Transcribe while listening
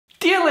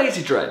Dear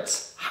Lazy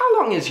Dreads, how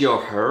long is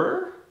your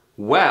hair?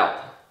 Well,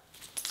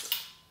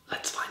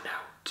 let's find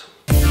out.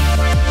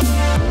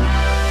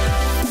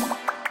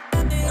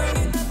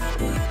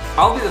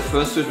 I'll be the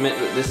first to admit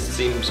that this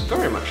seems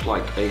very much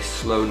like a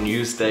slow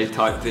news day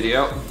type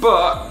video,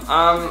 but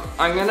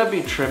I'm gonna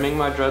be trimming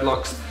my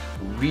dreadlocks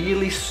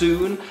really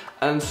soon,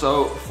 and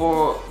so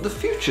for the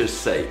future's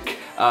sake,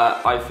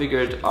 I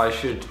figured I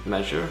should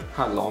measure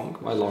how long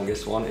my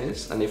longest one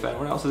is, and if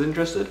anyone else is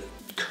interested,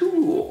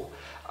 cool.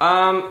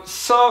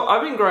 So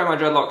I've been growing my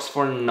dreadlocks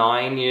for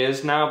 9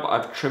 years now, but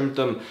I've trimmed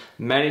them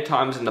many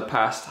times in the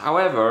past.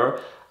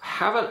 However, I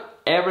haven't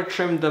ever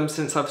trimmed them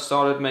since I've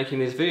started making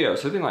these videos.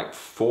 So it's been like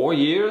 4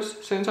 years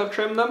since I've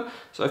trimmed them.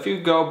 So if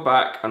you go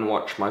back and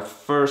watch my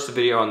first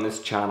video on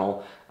this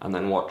channel and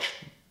then watch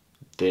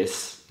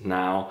this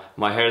now,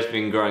 my hair's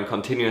been growing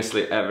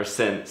continuously ever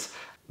since.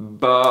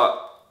 But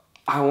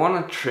I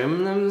want to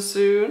trim them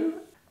soon.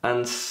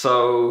 And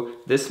so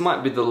this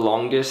might be the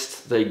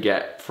longest they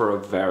get for a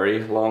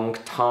very long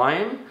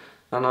time.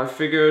 And I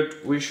figured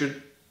we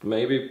should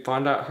maybe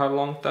find out how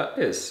long that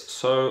is.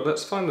 So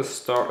let's find the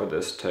start of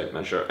this tape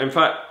measure. In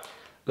fact,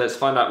 let's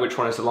find out which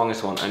one is the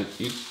longest one. And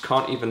you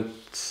can't even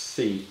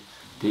see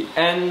the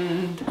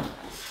end.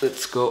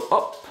 Let's go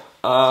up.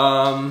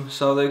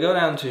 So they go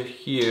down to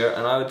here,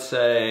 and I would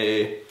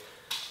say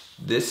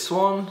this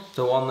one,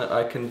 the one that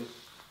I can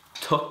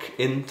tuck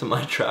into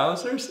my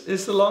trousers,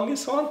 is the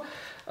longest one.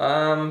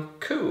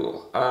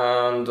 Cool.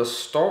 And the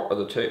start of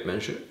the tape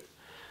measure.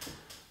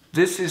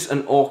 This is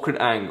an awkward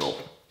angle.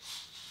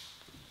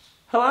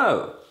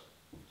 Hello.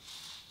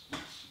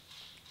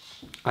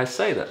 I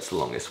say that's the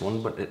longest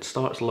one, but it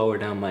starts lower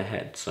down my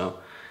head, so.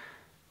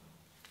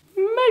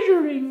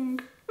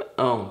 Measuring.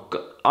 Oh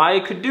God.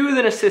 I could do with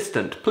an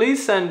assistant.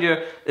 Please send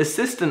your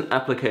assistant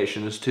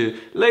applications to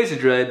Lazy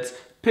Dreads,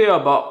 PO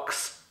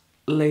Box,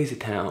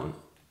 Lazytown.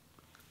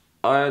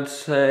 I'd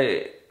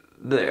say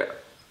there.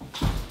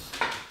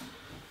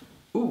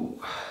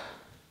 Ooh,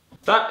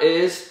 that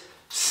is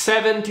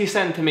 70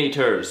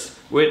 centimeters,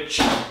 which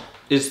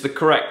is the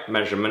correct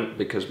measurement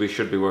because we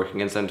should be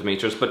working in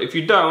centimeters. But if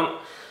you don't,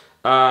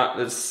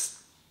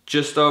 it's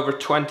just over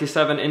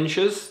 27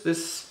 inches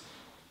this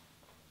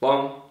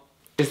long.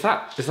 Is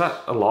that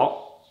a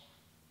lot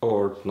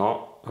or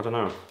not? I don't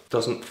know. It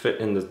doesn't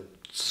fit in the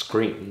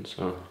screen,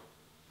 so.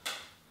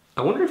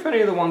 I wonder if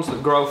any of the ones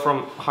that grow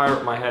from higher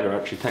up my head are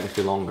actually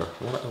technically longer.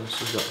 What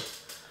else is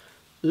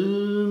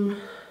that?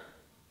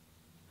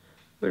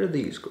 Where do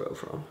these grow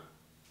from?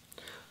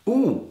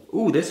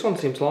 Ooh, this one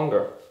seems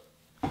longer.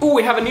 Ooh,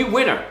 we have a new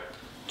winner.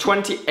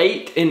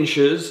 28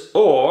 inches,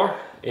 or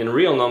in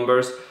real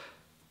numbers,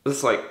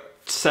 it's like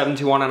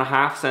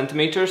 71.5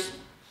 centimeters.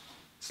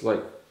 It's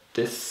like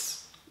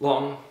this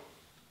long.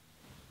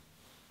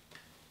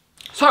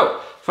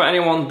 So, for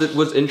anyone that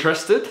was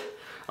interested,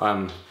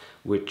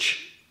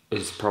 which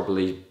is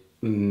probably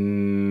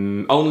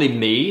only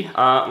me,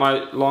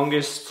 my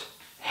longest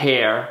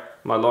hair,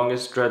 my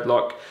longest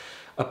dreadlock,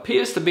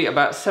 appears to be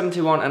about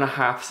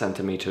 71.5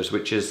 centimeters,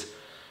 which is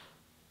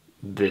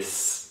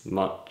this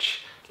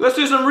much. Let's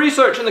do some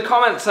research in the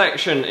comment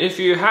section. If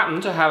you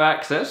happen to have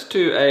access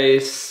to a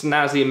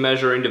snazzy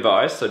measuring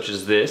device such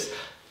as this,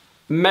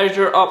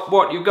 measure up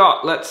what you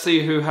got. Let's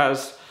see who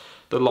has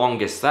the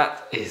longest.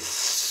 That is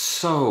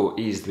so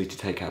easily to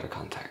take out of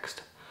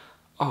context.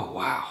 Oh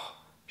wow,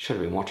 should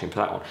have been watching for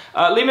that one.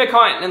 Leave me a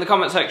comment in the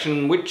comment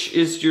section, which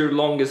is your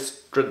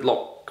longest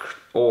dreadlock,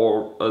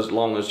 or as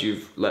long as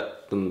you've let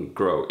them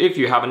grow, if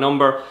you have a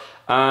number,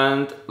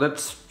 and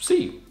let's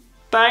see.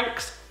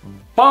 Thanks,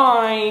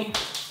 bye.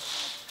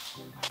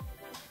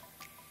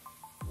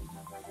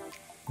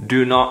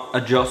 Do not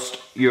adjust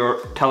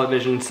your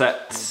television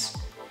sets.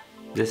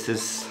 This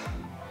is,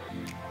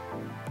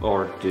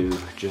 or do,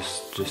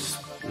 just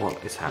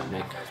what is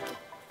happening.